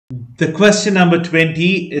The question number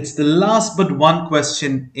 20, it's the last but one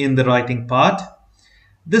question in the writing part.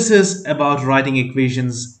 This is about writing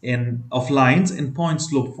equations of lines in point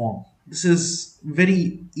slope form. This is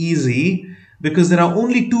very easy because there are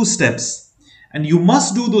only two steps. And you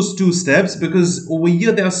must do those two steps because over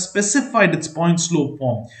here they are specified its point slope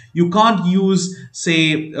form. You can't use,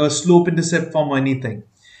 say, a slope intercept form or anything.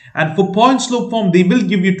 And for point slope form, they will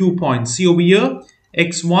give you 2 points. See over here,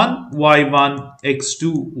 x1, y1,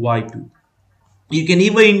 x2, y2. You can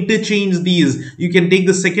either interchange these. You can take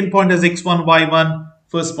the second point as x1, y1,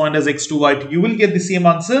 first point as x2, y2. You will get the same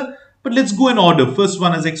answer, but let's go in order. First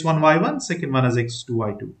one as x1, y1, second one as x2,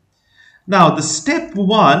 y2. Now, the step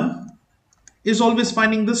 1 is always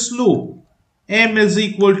finding the slope. M is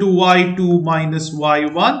equal to y2 minus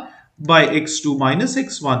y1 by x2 minus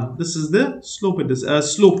x1. This is the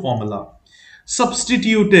slope formula.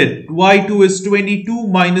 Substituted, y2 is 22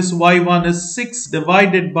 minus y1 is 6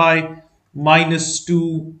 divided by minus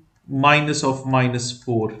 2 minus of minus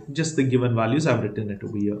 4. Just the given values, I've written it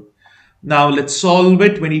over here. Now let's solve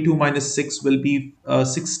it. 22 minus 6 will be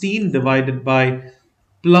 16 divided by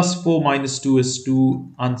plus 4 minus 2 is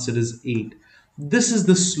 2. Answer is 8. This is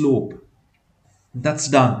the slope. That's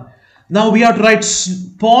done. Now we have to write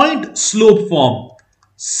point slope form.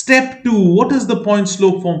 Step 2. What is the point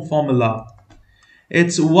slope form formula?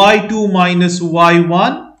 It's y2 minus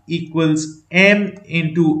y1 equals m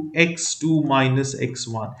into x2 minus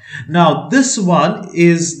x1. Now this one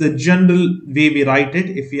is the general way we write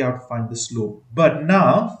it if we have to find the slope. But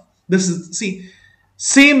now this is, see,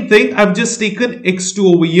 same thing. I've just taken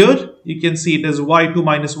x2 over here. You can see it as y2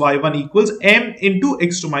 minus y1 equals m into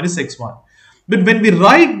x2 minus x1. But when we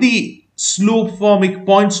write the slope form,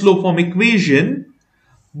 point slope form equation,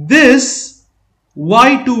 this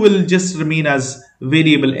y2 will just remain as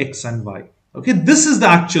variable x and y. Okay, this is the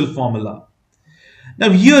actual formula. Now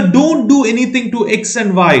here, don't do anything to x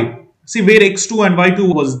and y. See where x2 and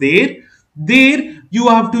y2 was there you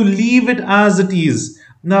have to leave it as it is.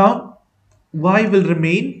 Now y will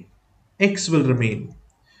remain, x will remain.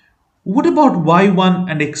 What about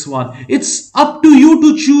y1 and x1? It's up to you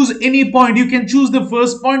to choose any point. You can choose the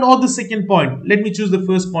first point or the second point. Let me choose the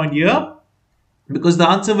first point here, because the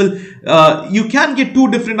answer will, you can get two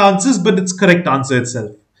different answers, but it's correct answer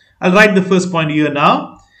itself. I'll write the first point here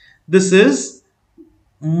now. This is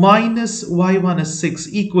minus y1 is 6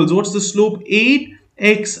 equals, what's the slope? 8.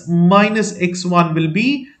 X minus x1 will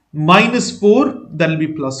be minus 4. That will be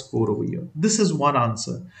plus 4 over here. This is one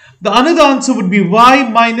answer. The another answer would be y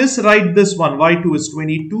minus, write this one, y2 is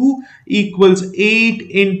 22 equals 8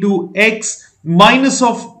 into x minus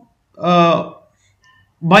of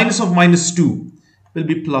minus 2 will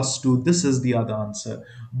be plus 2. This is the other answer.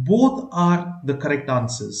 Both are the correct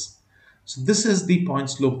answers. So this is the point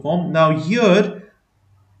slope form. Now here,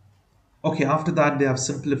 okay, after that they have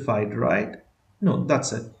simplified, right? No,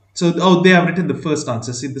 that's it. So, oh, they have written the first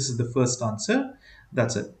answer. See, this is the first answer.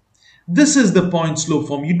 That's it. This is the point slope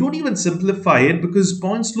form. You don't even simplify it because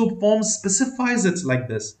point slope form specifies it's like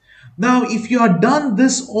this. Now, if you are done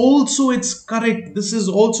this also, it's correct. This is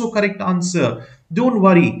also correct answer. Don't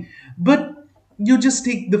worry. But you just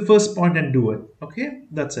take the first point and do it. Okay,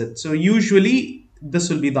 that's it. So usually this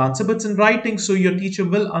will be the answer, but it's in writing, so your teacher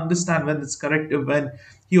will understand when it's correct, when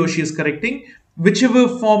he or she is correcting. Whichever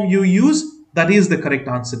form you use, that is the correct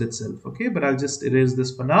answer itself. Okay, but I'll just erase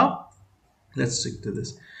this for now. Let's stick to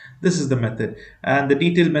this. This is the method, and the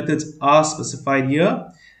detailed methods are specified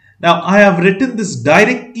here. Now I have written this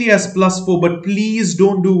directly as plus 4, but please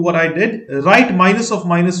don't do what I did. Write minus of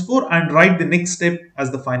minus 4 and write the next step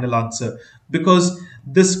as the final answer, because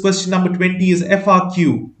this question number 20 is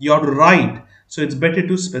FRQ. You have to write, so it's better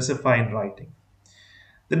to specify in writing.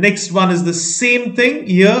 The next one is the same thing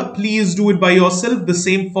here. Please do it by yourself, the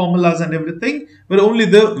same formulas and everything, but only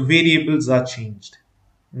the variables are changed.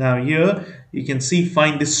 Now here you can see,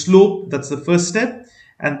 find the slope. That's the first step.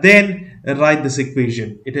 And then write this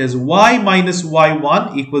equation. It is y minus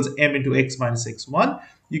y1 equals m into x minus x1.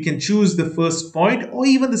 You can choose the first point or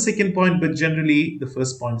even the second point, but generally the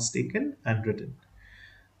first point is taken and written.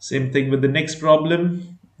 Same thing with the next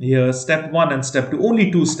problem. Here, step 1 and step 2,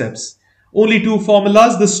 only two steps. Only two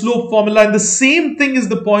formulas, the slope formula, and the same thing is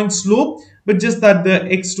the point slope, but just that the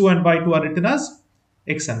x2 and y2 are written as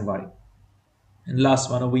x and y. And last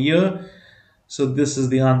one over here. So this is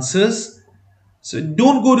the answers. So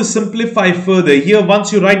don't go to simplify further. Here,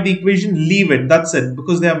 once you write the equation, leave it. That's it.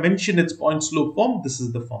 Because they have mentioned its point slope form. This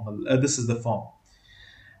is the formula. This is the form.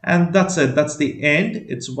 And that's it. That's the end.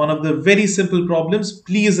 It's one of the very simple problems.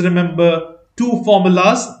 Please remember two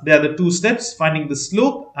formulas. They are the two steps, finding the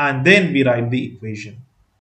slope, and then we write the equation.